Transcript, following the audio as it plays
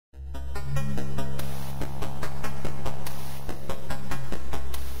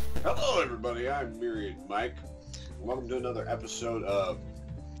Hello everybody, I'm MyriadMike. Welcome to another episode of...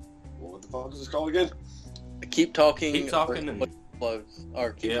 What the fuck is this called again? Keep talking. Keep talking and... explodes.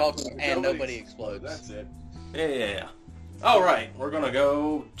 Or keep talking and nobody explodes. That's it. Yeah. Alright, we're gonna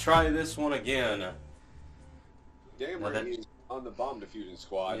go try this one again. Damn right, he's on the bomb defusing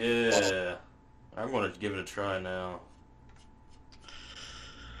squad. Yeah. I'm gonna give it a try now.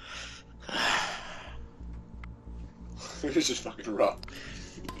 It's just fucking rough.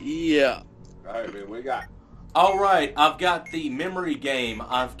 Yeah. Alright, man, what you got? Alright, I've got the memory game.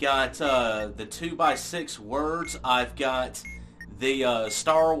 I've got the 2x6 words. I've got the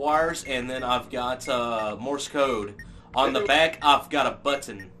star wires, and then I've got Morse code. On the back, I've got a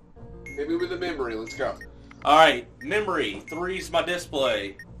button. Hit me with the memory, let's go. Alright, memory. 3's my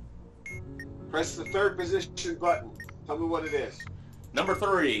display. Press the third position button. Tell me what it is. Number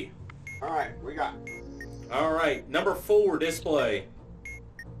 3. Alright, what you got? Alright, number 4 display.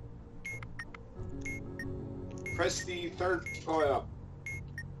 Press the third...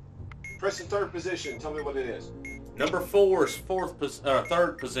 Press the third position. Tell me what it is. Number 4's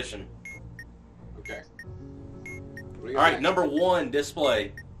third position. Okay. Alright, number 1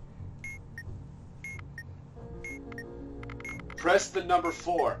 display. Press the number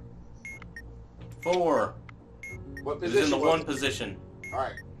 4. 4. What It was position? in the was 1 it? position.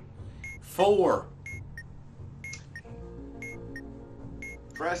 Alright. 4.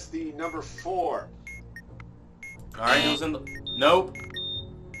 Press the number 4. Alright, it was in the... Nope.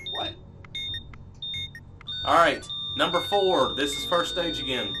 What? Alright, number 4. This is first stage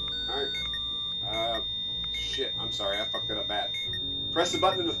again. Alright. Shit, I'm sorry, I fucked it up bad. Press the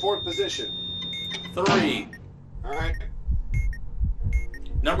button in the 4th position. 3. Alright.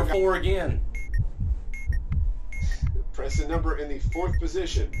 Number 4 again. Press the number in the 4th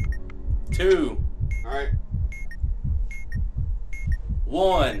position. 2. Alright.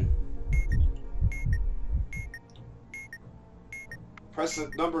 1. Press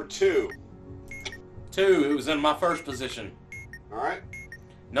the number 2. 2. It was in my first position. Alright.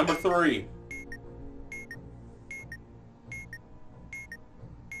 Number 3.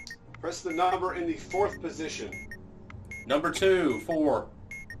 Press the number in the 4th position. Number 2. 4.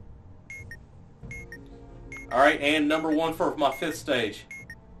 Alright, and number 1 for my 5th stage.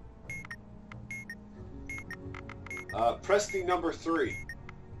 Press the number 3.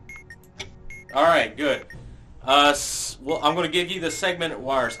 Alright, good. Well, I'm going to give you the segment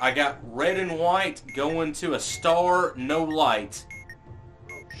wires. I got red and white going to a star, no light.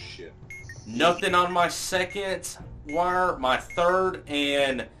 Oh, shit. Nothing on my second wire. My third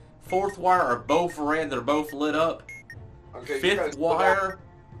and fourth wire are both red. They're both lit up. Okay, you Fifth guys put wire,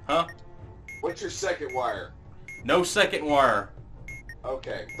 out- What's your second wire? no second wire.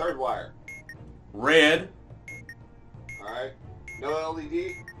 Okay, third wire. Red. Alright. No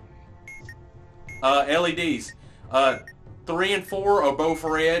LED? LEDs. 3 and 4 are both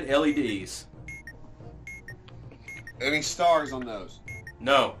red LEDs. Any stars on those?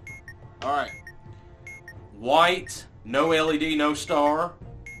 No. Alright. White, no LED, no star.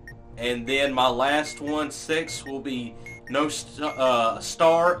 And then my last one, 6, will be no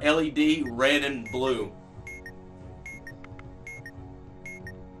star, LED, red, and blue.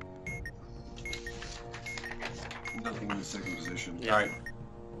 Nothing in the second position. Yeah. Alright.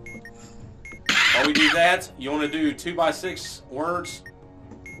 While we do that, you want to do 2x6 words?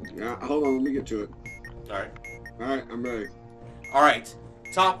 Yeah, hold on, let me get to it. Alright. Alright, I'm ready. Alright.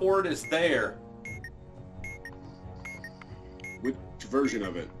 Top word is there. Which version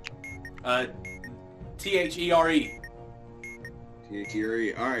of it? T-H-E-R-E.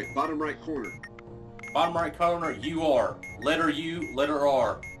 T-H-E-R-E. Alright, bottom right corner. Bottom right corner, U-R. Letter U, letter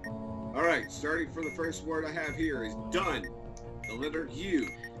R. Alright, starting for the first word I have here is done. The letter U.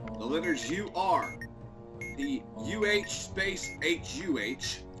 The letters U-R. The U-H space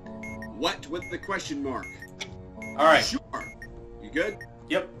H-U-H. What with the question mark? Alright. Sure. You good?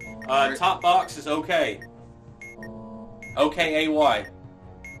 Yep. Alright. Top box is OK. O-K-A-Y.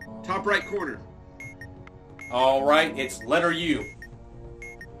 Top right corner. Alright, it's letter U.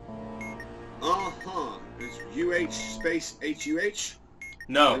 Uh-huh. It's U-H space H-U-H.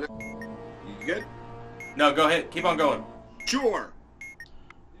 No. You good? No, go ahead. Keep on going. Sure.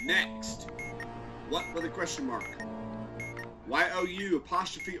 Next. What with a question mark? Y-O-U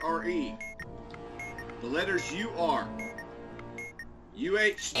apostrophe R-E. The letters U-R.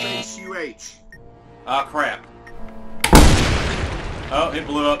 U-H space U-H. Ah, crap. Oh, it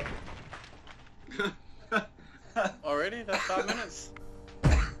blew up. Already? That's 5 minutes?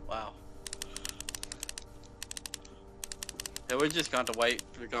 Wow. Yeah, we're just going to wait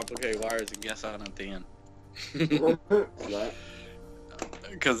for complicated wires and guess on at the end. Right.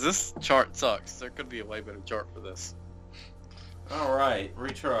 Because this chart sucks. There could be a way better chart for this. Alright,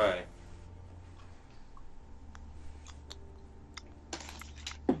 retry.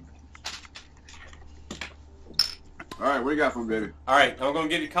 Alright, what do you got for me, baby? Alright, I'm going to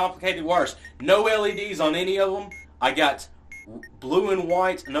give you complicated wires. No LEDs on any of them. I got blue and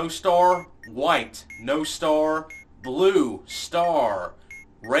white, no star. White, no star. Blue, star.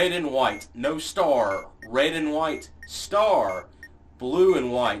 Red and white, no star. Red and white, star. Blue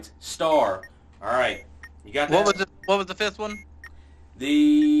and white, star. Alright, you got that? What was the fifth one?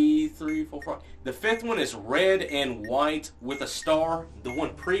 The 3, 4, 5. The fifth one is red and white with a star. The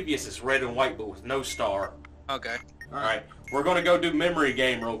one previous is red and white but with no star. Okay. Alright, we're going to go do memory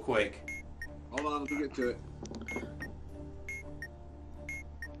game real quick. Hold on, let me get to it.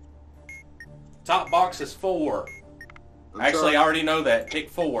 Top box is 4. Actually, I already know that. Pick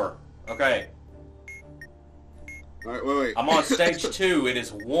 4. Okay. Alright, wait. I'm on stage 2. It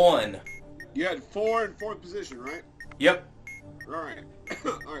is 1. You had 4 in 4th position, right? Yep. Alright.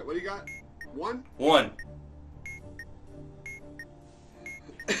 Alright, what do you got? 1? 1.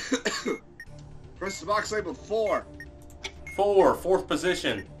 Press the box labeled 4. 4. 4th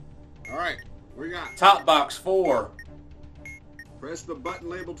position. Alright, what do you got? Top box 4. Press the button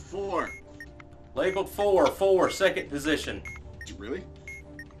labeled 4. Labeled 4. 4. 2nd position. Really?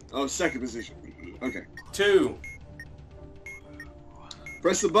 Oh, 2nd position. Okay. 2.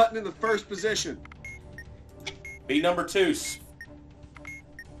 Press the button in the 1st position. Be number 2.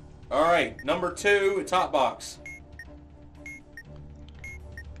 Alright, number 2, top box.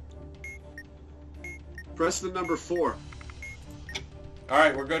 Press the number 4.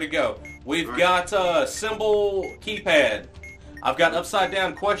 Alright, we're good to go. We've got symbol keypad. I've got upside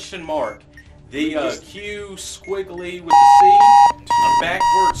down question mark. The Q squiggly with the C. A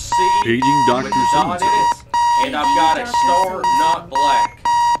backward C Paging Dr. with a dot in it. And I've got a star not black.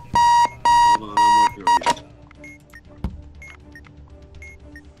 Hold on, I'm working on it.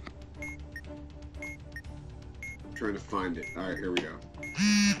 I'm trying to find it. Alright, here we go.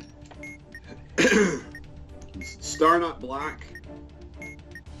 Star not black.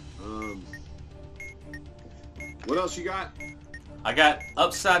 What else you got? I got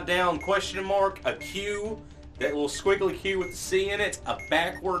upside down question mark, a Q, that little squiggly Q with the C in it, a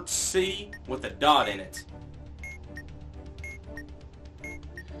backward C with a dot in it.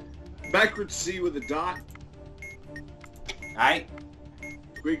 Backward C with a dot. Alright?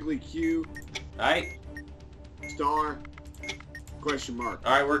 Squiggly Q. Alright? Star. Question mark.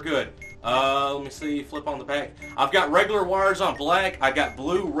 Alright, we're good. Let me see, flip on the back. I've got regular wires on black, I got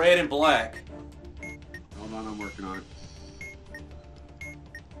blue, red, and black. Hold on, I'm working on it.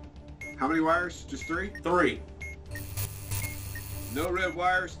 How many wires? Just 3? 3. No red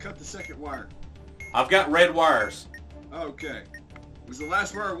wires. Cut the 2nd wire. I've got red wires. Okay. Was the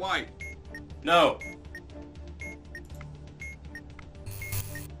last wire white? No.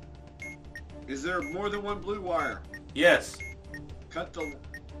 Is there more than one blue wire? Yes. Cut the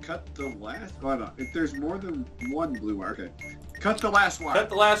last. Hold on. If there's more than one blue wire, okay. Cut the last wire. Cut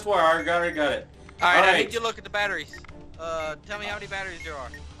the last wire. I got it. Alright, I need you to look at the batteries. Tell me how many batteries there are.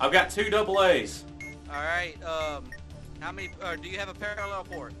 I've got 2 AA's. Alright, how many, do you have a parallel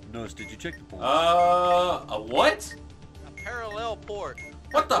port? Nose, did you check the port? A what? A parallel port.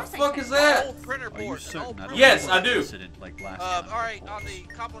 What the fuck is An that? old printer Are you port. certain that Yes, wasn't I do. an incident like last time? Alright, on the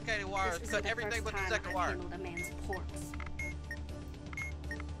complicated wires, cut everything but the 2nd wire.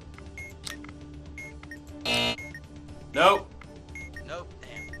 Nope. Nope,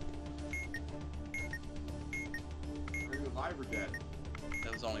 damn. Are you alive or dead?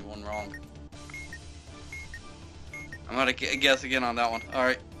 There was only one wrong. I'm gonna guess again on that one.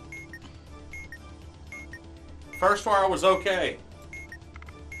 Alright. First wire was okay.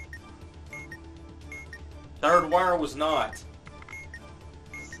 3rd wire was not.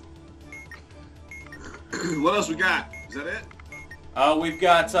 What else we got? Is that it? We've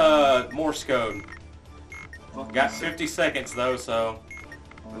got Morse code. Fucking Got sick. 50 seconds though, so.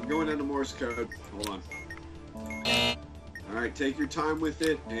 I'm going into Morse code. Hold on. Alright, take your time with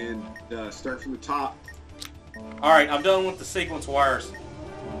it and start from the top. Alright, I'm done with the sequence wires.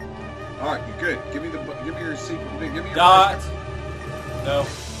 Alright, you're good. Give me your sequence. Give me your Dot. No.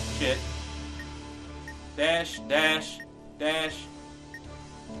 Shit. Dash, dash, dash.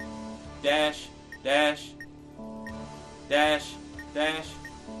 Dash, dash. Dash, dash.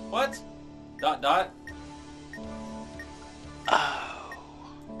 What? Dot, dot. Oh.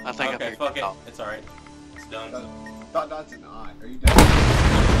 I think Okay, I fuck it. out. It's alright. It's done. Dot dot's an I. Are you done?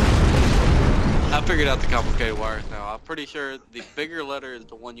 I figured out the complicated wires now. I'm pretty sure the bigger letter is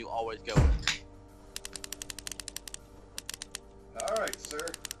the one you always go with. right, sir.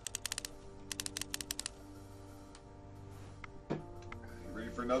 You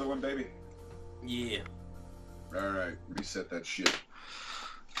ready for another one, baby? Yeah. All right, reset that shit.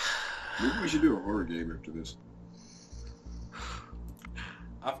 Maybe we should do a horror game after this.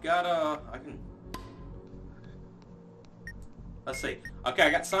 I've got I can. Let's see. Okay, I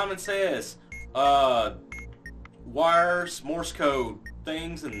got Simon Says, wires, Morse code,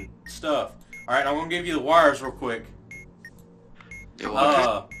 things and stuff. All right, I'm gonna give you the wires real quick.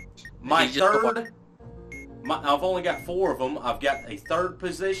 My third. I've only got 4 of them. I've got a third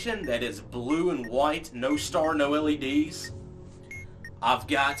position that is blue and white, no star, no LEDs. I've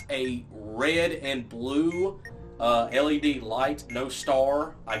got a red and blue LED light, no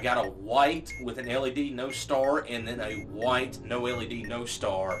star. I got a white with an LED, no star, and then a white, no LED, no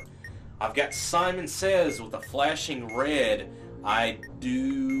star. I've got Simon Says with a flashing red. I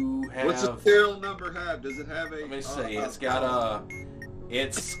do have... What's the serial number have? Does it have a... Let me see.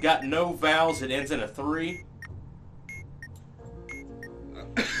 It's got no vowels. It ends in a 3.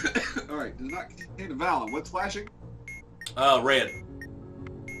 Alright, does not contain a vowel. What's flashing? Red.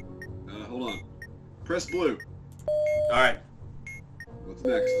 Hold on. Press blue. Alright. What's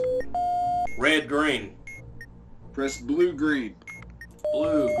next? Red, green. Press blue, green.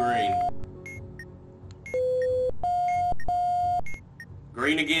 Blue, green.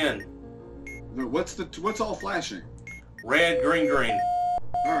 Green again. No, what's all flashing? Red, green, green.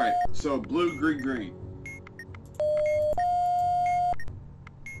 Alright, so blue, green, green.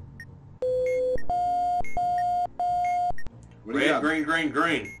 What do you Red, got? green, green,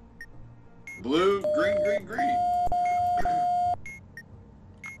 green. Blue, green, green, green.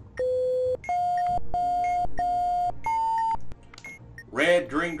 Red,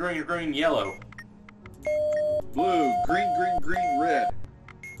 green, green, green, yellow. Blue, green, green, green, red.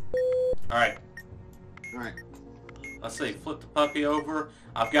 Alright. Alright. Let's see. Flip the puppy over.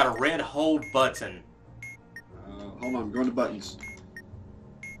 I've got a red hold button. Hold on, I'm going to buttons.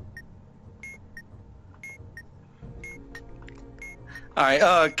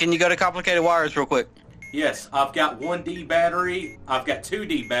 Alright, can you go to complicated wires real quick? Yes, I've got 1D battery. I've got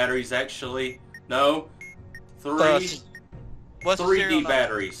 2D batteries, actually. No. 3. What's the serial 3D number?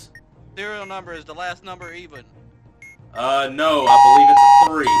 batteries. Serial number is the last number even. No, I believe it's a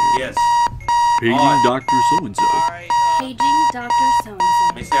 3. Yes. Paging Odd. Dr. So-and-so. Alright, Paging Dr. Let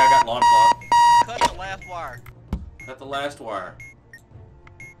So-and-so. me see, I got lawn clock. cut the last wire. Cut the last wire.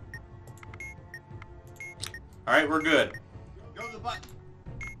 Alright, we're good. Go to the button.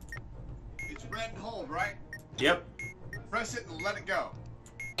 It's red and hold, right? Yep. Press it and let it go.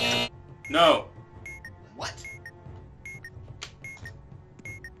 No. What?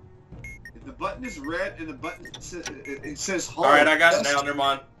 If the button is red and the button it says hold. Alright, I got it now. Never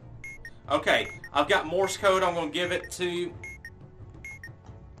mind. Okay, I've got Morse code. I'm going to give it to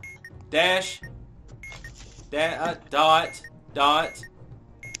dash, dot, dash,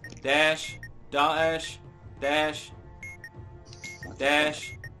 dash,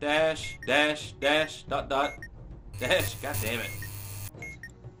 dot, dash, god damn it.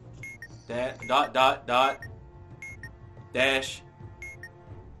 Dot, dash,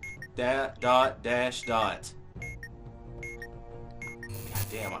 dash, dot. God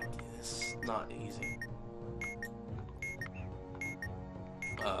damn, this is not easy.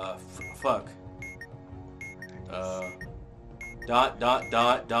 Fuck. Dot, dash, dot,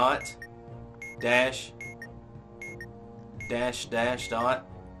 dash,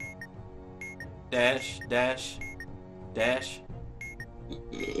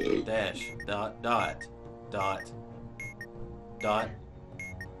 dot.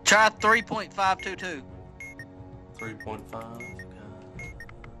 Try 3.522. 3.5.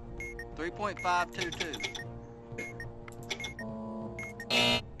 3.522.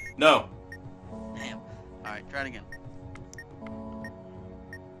 No. Damn. Alright, try it again.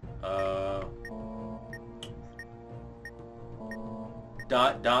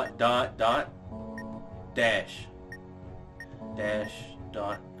 Dot, dash,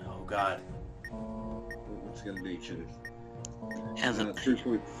 dot, oh god. What's gonna be? Should it? Has a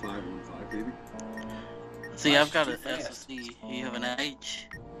 3.515, baby. See, I've got Too an S, a fast. C. You have an H.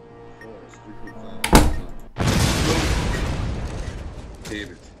 Oh, it's 3.5.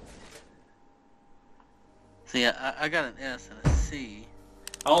 Damn it. See, I got an S and a C.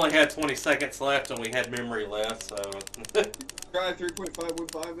 I only had 20 seconds left and we had memory left, so... Try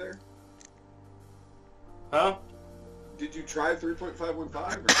 3.515 there? Huh? Did you try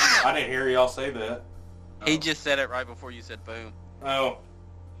 3.515? I didn't hear y'all say that. He just said it right before you said boom. Oh.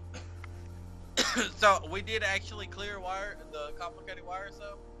 So, we did actually clear the complicated wires,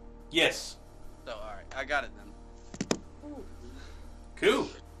 though? Yes. So, alright, I got it then. Cool.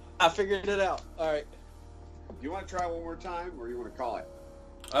 I figured it out. All right. Do you want to try one more time, or you want to call it?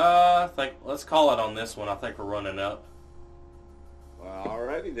 I think let's call it on this one. I think we're running up. Well,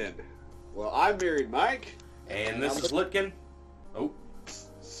 alrighty then. Well, I'm MyriadMike. And this is Lyitcun. Oh.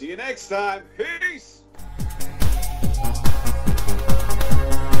 See you next time. Peace!